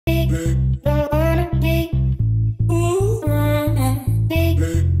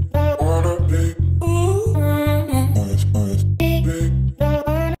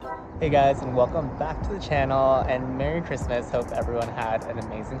guys, and welcome back to the channel, and Merry Christmas. Hope everyone had an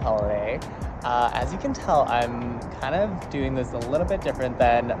amazing holiday. As you can tell, I'm kind of doing this a little bit different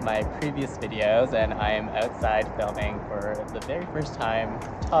than my previous videos, and I'm outside filming for the very first time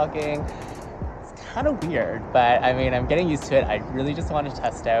talking. It's kind of weird, but I mean, I'm getting used to it. I really just want to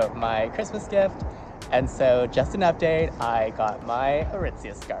test out my Christmas gift, and so just an update, I got my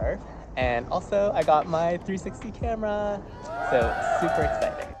Aritzia scarf. And also I got my 360 camera, so super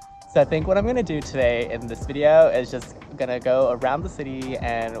exciting. So I think what I'm gonna do today in this video is just gonna go around the city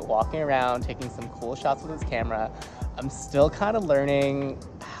and walking around, taking some cool shots with this camera. I'm still kind of learning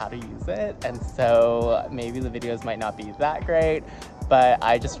how to use it, and so maybe the videos might not be that great, but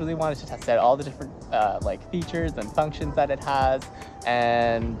I just really wanted to test out all the different features and functions that it has.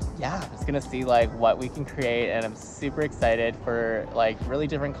 And yeah, I'm just gonna see what we can create, and I'm super excited for really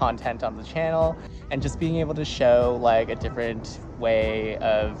different content on the channel and just being able to show a different way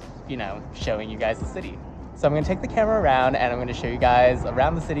of showing you guys the city. So I'm gonna take the camera around and I'm gonna show you guys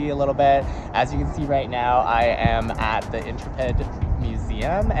around the city a little bit. As you can see right now, I am at the Intrepid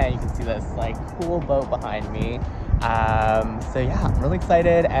Museum, and you can see this cool boat behind me. So yeah, I'm really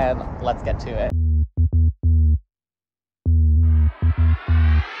excited, and let's get to it.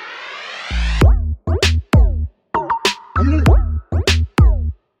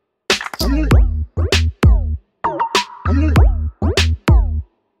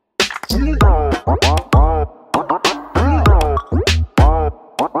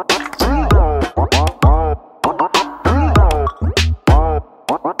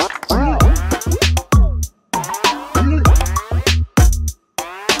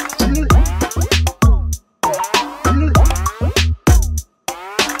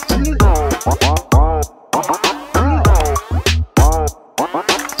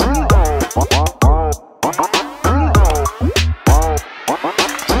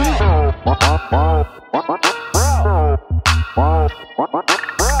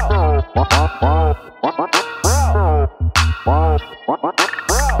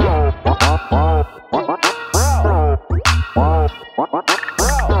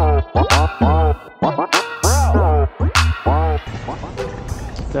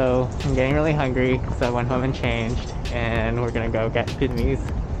 So I'm getting really hungry, so I went home and changed, and we're gonna go get Vietnamese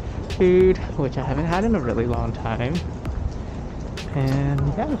food, which I haven't had in a really long time. And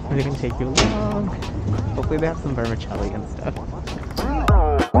yeah, I'm gonna take you along. Hopefully they have some vermicelli and stuff.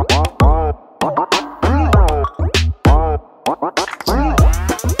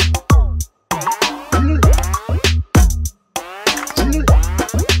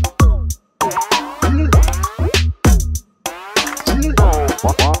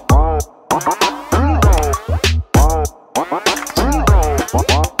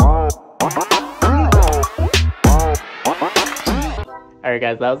 Alright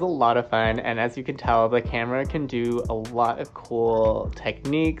guys, that was a lot of fun, and as you can tell, the camera can do a lot of cool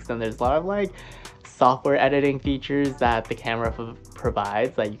techniques, and there's a lot of software editing features that the camera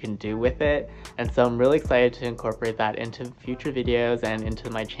provides that you can do with it. And so I'm really excited to incorporate that into future videos and into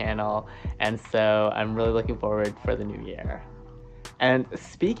my channel, and so I'm really looking forward for the new year. And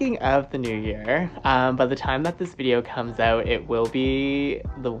speaking of the new year, by the time that this video comes out, it will be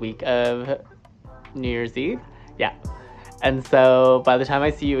the week of New Year's Eve. Yeah. And so by the time I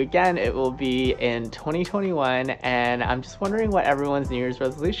see you again, it will be in 2021, and I'm just wondering what everyone's New Year's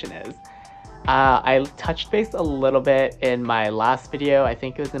resolution is. I touched base a little bit in my last video, I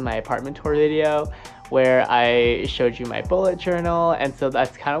think it was in my apartment tour video, where I showed you my bullet journal, and so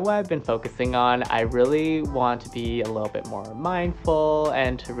that's kind of what I've been focusing on. I really want to be a little bit more mindful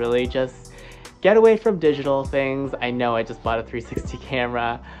and to really just get away from digital things. I know I just bought a 360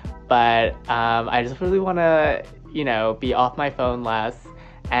 camera, but I just really want to be off my phone less,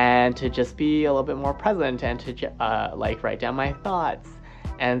 and to just be a little bit more present, and to write down my thoughts.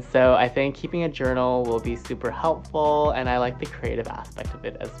 And so I think keeping a journal will be super helpful, and I like the creative aspect of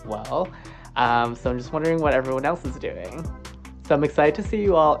it as well. So I'm just wondering what everyone else is doing. So I'm excited to see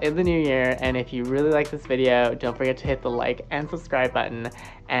you all in the new year, and if you really like this video, don't forget to hit the like and subscribe button,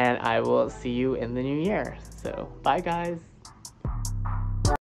 and I will see you in the new year. So bye guys.